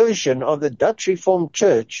own version of the Dutch Reformed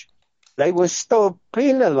Church, they were still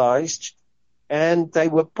penalized and they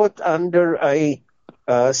were put under a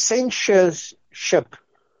censorship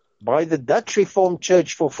by the Dutch Reformed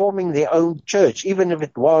Church for forming their own church, even if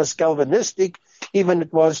it was Calvinistic, even if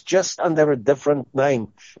it was just under a different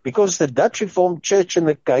name. Because the Dutch Reformed Church in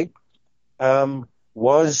the Cape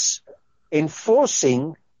was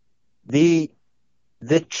enforcing the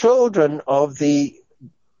children of the,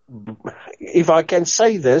 if I can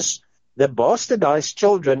say this, the bastardized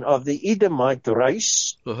children of the Edomite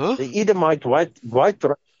race, the Edomite white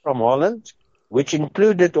race from Holland, which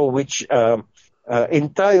included or which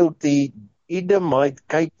entailed the Edomite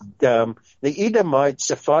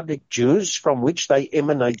Sephardic Jews from which they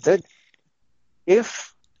emanated.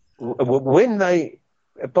 When they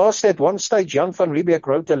passed at one stage, Jan van Riebeeck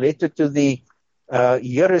wrote a letter to the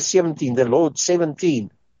Here 17, the Lord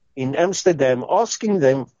 17 in Amsterdam, asking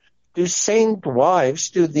them to send wives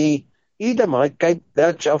to the Edomite Cape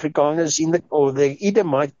Dutch Afrikaners or the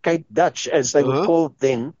Edomite Cape Dutch, as they were called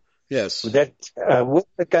then. Yes. That with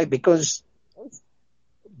the Cape, because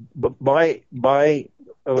by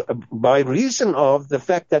reason of the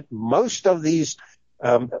fact that most of these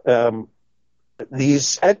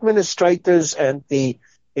administrators and the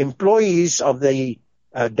employees of the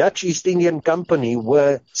Dutch East Indian Company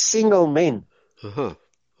were single men.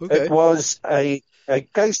 It was a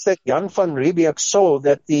case that Jan van Riebeeck saw,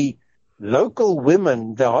 that the local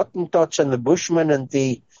women, the Hottentots and the Bushmen and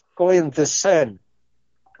the Khoi and the San,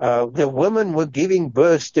 the women were giving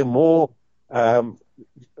birth to more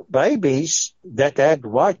babies that had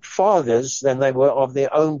white fathers than they were of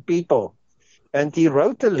their own people. And he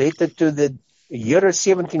wrote a letter to the Here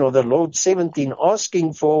 17 or the Lord 17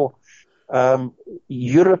 asking for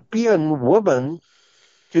European women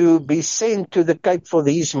to be sent to the Cape for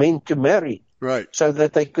these men to marry, right? So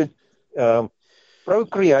that they could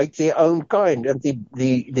procreate their own kind, and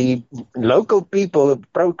the local people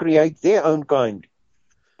procreate their own kind.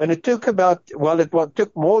 And it took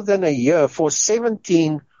took more than a year for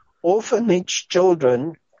 17 orphanage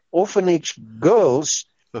girls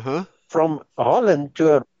from Holland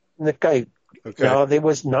to the Cape. Now there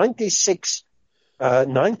was 96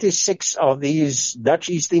 of these Dutch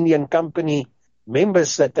East Indian Company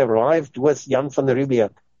members that arrived with Jan van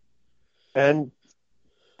Riebeeck. And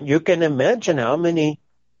you can imagine how many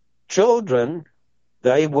children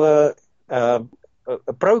they were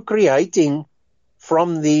procreating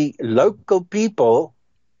from the local people,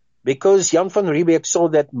 because Jan van Riebeeck saw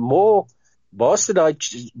that more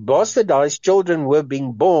bastardized children were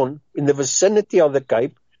being born in the vicinity of the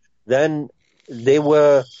Cape than there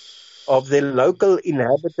were of the local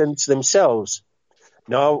inhabitants themselves.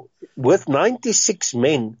 Now, with 96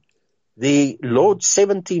 men, the Lord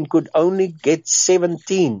 17 could only get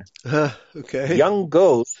 17 young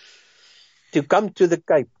girls to come to the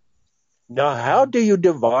Cape. Now, how do you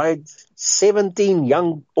divide 17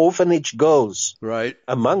 young orphanage girls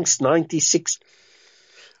amongst 96?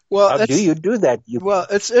 Well, how do you do that? Well,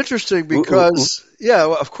 it's interesting because,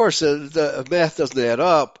 of course, the math doesn't add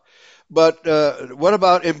up. But what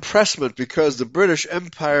about impressment? Because the British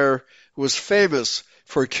Empire was famous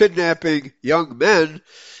for kidnapping young men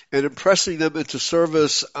and impressing them into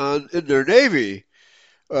service in their navy.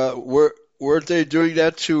 Weren't they doing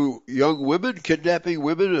that to young women, kidnapping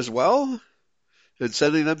women as well, and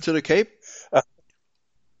sending them to the Cape?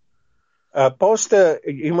 Pastor,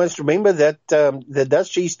 you must remember that the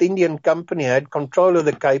Dutch East Indian Company had control of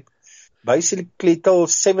the Cape basically till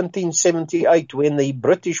 1778, when the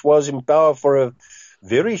British was in power for a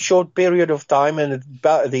very short period of time, and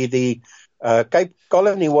the Cape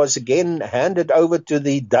Colony was again handed over to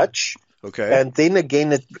the Dutch. And then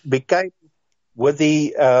again it became with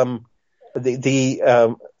the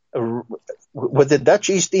Dutch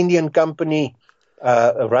East Indian Company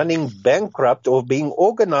running bankrupt, or being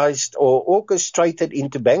organized or orchestrated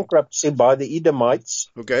into bankruptcy by the Edomites.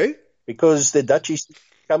 Because the Dutch East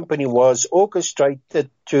Company was orchestrated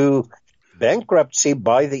to bankruptcy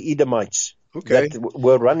by the Edomites that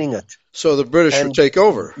were running it. So the British would take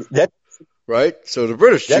over. So the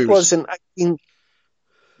British Jews.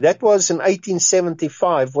 That was in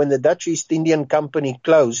 1875 when the Dutch East Indian Company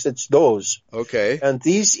closed its doors. Okay. And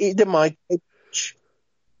these Edomite,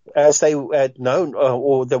 as they had known,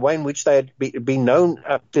 or the way in which they had been known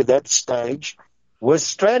up to that stage, were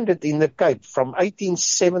stranded in the Cape from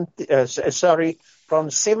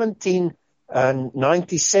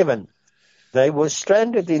 1797. They were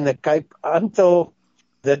stranded in the Cape until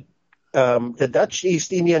the Dutch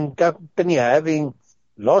East Indian Company, having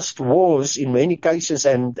lost wars in many cases,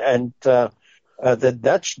 and the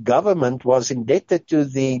Dutch government was indebted to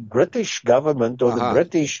the British government or the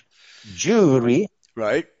British Jewry,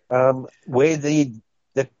 right? Where the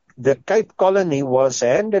Cape Colony was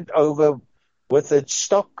handed over with its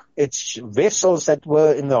stock, its vessels that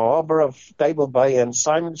were in the harbour of Table Bay and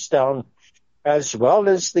Simonstown, as well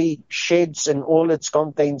as the sheds and all its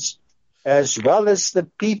contents, as well as the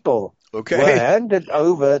people, were handed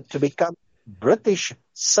over to become British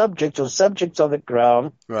subjects or subjects of the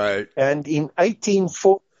Crown. Right. And in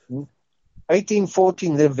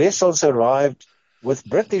 1814, the vessels arrived with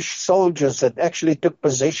British soldiers that actually took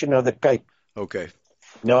possession of the Cape. Okay.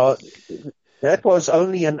 Now, that was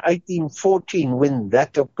only in 1814 when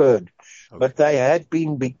that occurred. Okay. But they had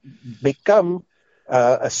become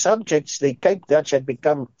subjects. The Cape Dutch had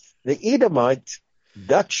become the Edomite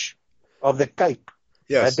Dutch of the Cape.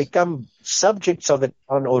 Yes. Had become subjects of the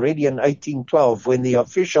Crown already in 1812 when the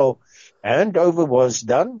official handover was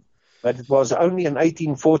done. But it was only in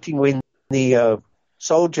 1814 when the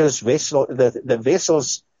soldiers' vessel, the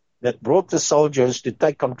vessels that brought the soldiers to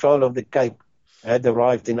take control of the Cape, had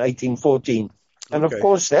arrived in 1814. And of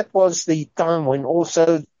course, that was the time when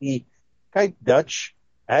also the Cape Dutch,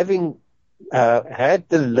 having had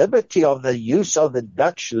the liberty of the use of the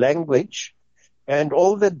Dutch language and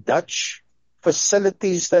all the Dutch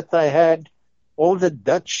facilities that they had, all the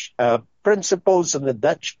Dutch principles and the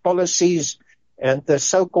Dutch policies and the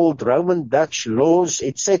so-called Roman Dutch laws,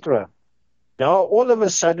 etc. Now, all of a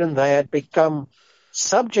sudden, they had become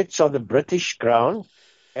subjects of the British Crown,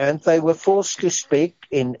 and they were forced to speak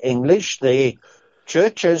in English. The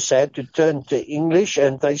churches had to turn to English,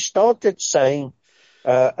 and they started saying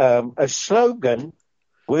a slogan,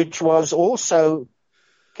 which was also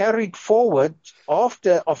carried forward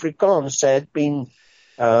after Afrikaans had been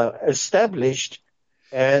established,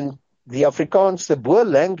 and the Afrikaans, the Boer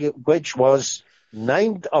language, was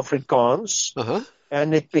named Afrikaans,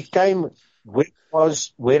 and it became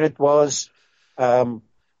where it was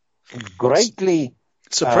greatly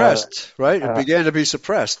suppressed, right? It began to be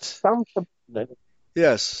suppressed.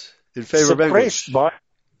 Yes, in favor of English. By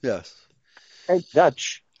yes,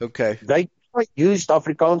 Dutch. Okay. They used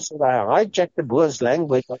Afrikaans, so they hijacked the Boers'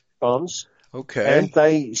 language, Afrikaans. Okay. And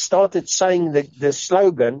they started saying the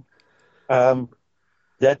slogan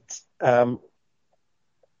that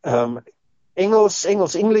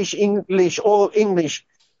English, all English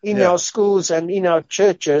in our schools and in our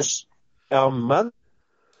churches. Our mother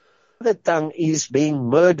tongue is being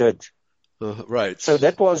murdered. Right. So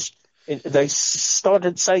that was, they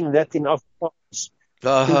started saying that in Afrikaans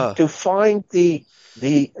to find the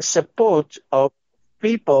support of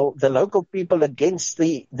people, the local people, against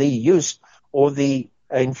the use or the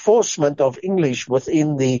enforcement of English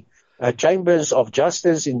within the chambers of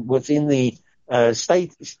justice, within the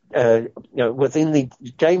state, within the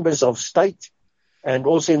chambers of state, and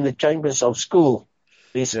also in the chambers of school.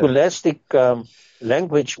 The scholastic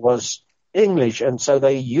language was English, and so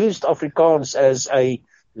they used Afrikaans as a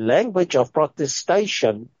language of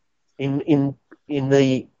protestation in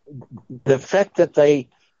the fact that they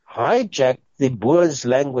hijacked the Boers'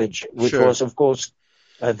 language, which was, of course,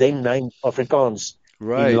 then named Afrikaans,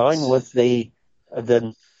 in line with the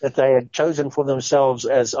that they had chosen for themselves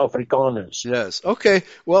as Afrikaners. Yes. Okay.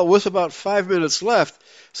 Well, with about 5 minutes left,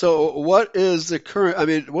 so what is the current? I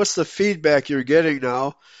mean, what's the feedback you're getting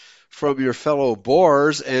now from your fellow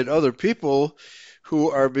Boers and other people who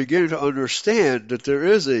are beginning to understand that there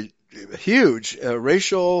is a huge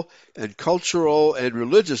racial and cultural and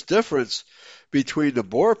religious difference between the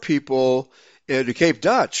Boer people and the Cape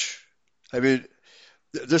Dutch? I mean,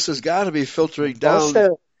 this has got to be filtering down.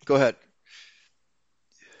 Go ahead.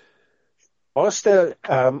 Pastor,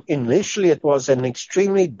 initially it was an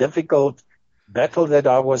extremely difficult battle that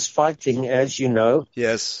I was fighting, as you know.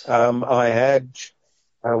 Yes. I had,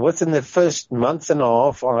 within the first month and a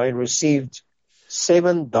half, I received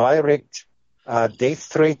 7 direct death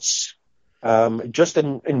threats just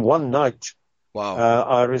in one night. Wow.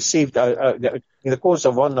 I received, in the course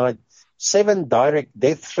of one night, 7 direct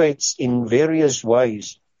death threats in various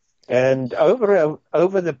ways. And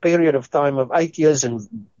over the period of time of 8 years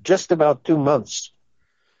and just about 2 months,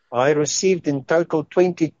 I received in total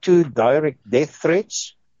 22 direct death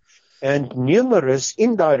threats. and numerous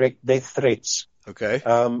indirect death threats. Okay.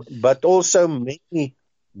 But also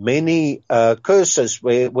many curses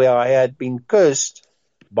where I had been cursed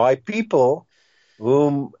by people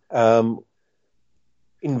whom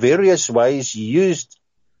in various ways used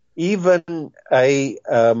even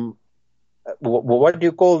what do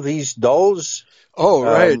you call these dolls? Oh,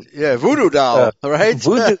 right. Yeah, voodoo doll, right?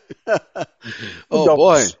 Voodoo oh,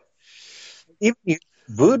 dolls. Boy. Even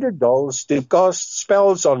voodoo dolls to cast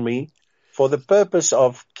spells on me for the purpose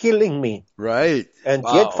of killing me. Right. And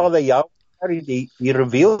wow. Yet Father Yahweh, he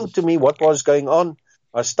revealed to me what was going on.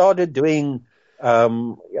 I started doing,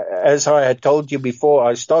 as I had told you before,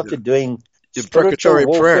 I started doing spiritual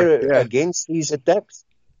warfare against these attacks.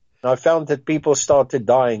 And I found that people started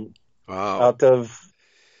dying out of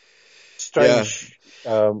strange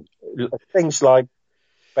things like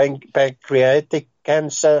pancreatic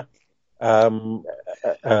cancer, some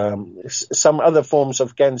other forms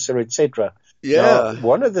of cancer, etc. Yeah. Now,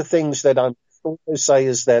 one of the things that I'm going to say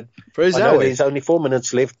is that I know there's only 4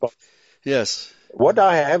 minutes left. But yes. What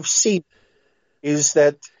I have seen is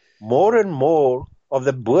that more and more of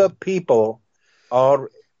the Boer people are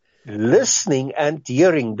listening and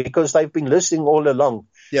hearing, because they've been listening all along.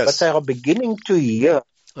 Yes. But they are beginning to hear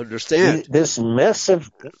this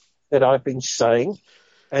massive that I've been saying.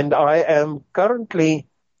 And I am currently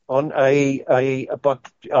on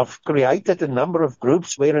I've created a number of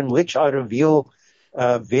groups in which I reveal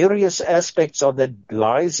various aspects of the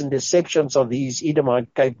lies and deceptions of these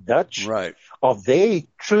Edomite Cape Dutch, of their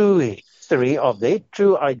true history, of their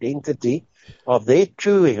true identity, of their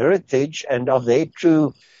true heritage, and of their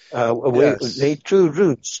true their true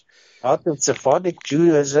roots, out of Sephardic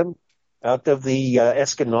Judaism, out of the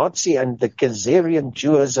Ashkenazi and the Khazarian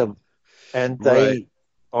Judaism, and they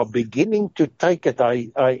are beginning to take it. I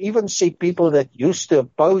even see people that used to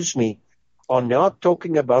oppose me are now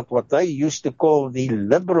talking about what they used to call the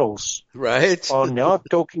liberals. Are now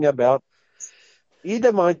talking about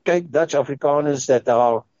Edomite Cape Dutch Afrikaners that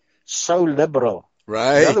are so liberal. In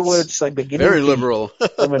other words, they begin very liberal.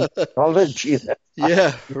 Knowledge.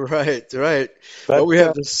 Yeah, right. But we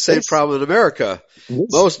have the same problem in America.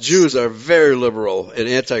 Most Jews are very liberal and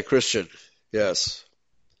anti-Christian. Yes.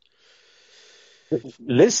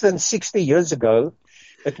 Less than 60 years ago,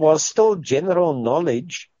 it was still general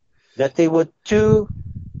knowledge that there were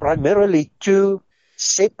primarily two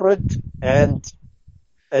separate and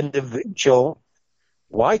individual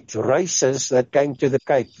white races that came to the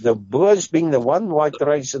Cape. The Boers being the one white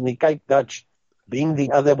race and the Cape Dutch being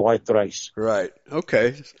the other white race. Right.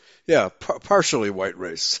 Okay. Yeah, partially white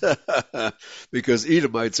race. Because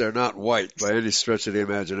Edomites are not white by any stretch of the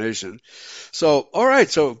imagination. So, all right.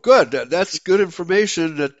 So, good. That's good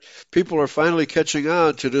information that people are finally catching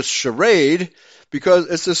on to this charade, because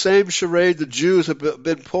it's the same charade the Jews have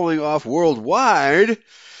been pulling off worldwide,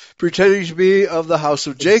 pretending to be of the house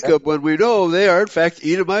of Jacob, when we know they are, in fact,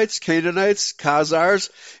 Edomites, Canaanites, Khazars,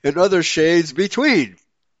 and other shades between.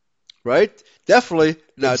 Right? Definitely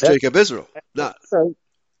not Jacob Israel. Not.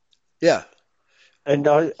 Yeah. And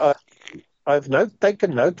I've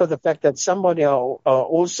taken note of the fact that somebody are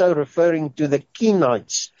also referring to the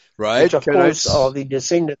Kenites. Right. Which, of course, are the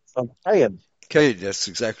descendants of Cain. Cain, that's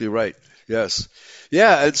exactly right. Yes.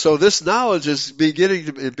 Yeah, and so this knowledge is beginning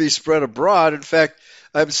to be spread abroad. In fact,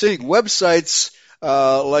 I'm seeing websites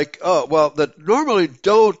that normally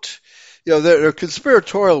don't, they're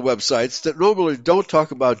conspiratorial websites that normally don't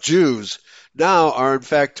talk about Jews, now are in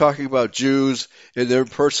fact talking about Jews in their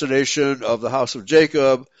impersonation of the house of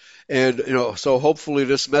Jacob. And, so hopefully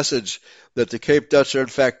this message that the Cape Dutch are in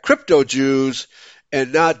fact crypto-Jews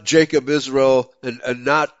and not Jacob Israel and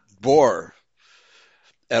not Boer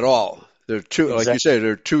at all. They're two, like you say,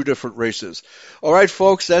 they're two different races. All right,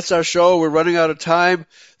 folks, that's our show. We're running out of time.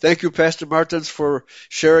 Thank you, Pastor Martins, for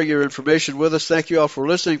sharing your information with us. Thank you all for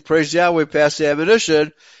listening. Praise Yahweh, pass the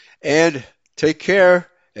ammunition, and take care,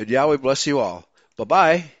 and Yahweh bless you all.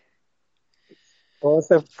 Bye-bye.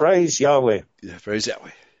 Also, praise Yahweh. Yeah, praise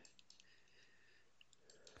Yahweh.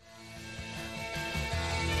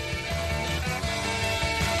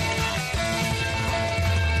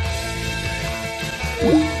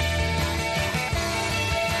 Woo!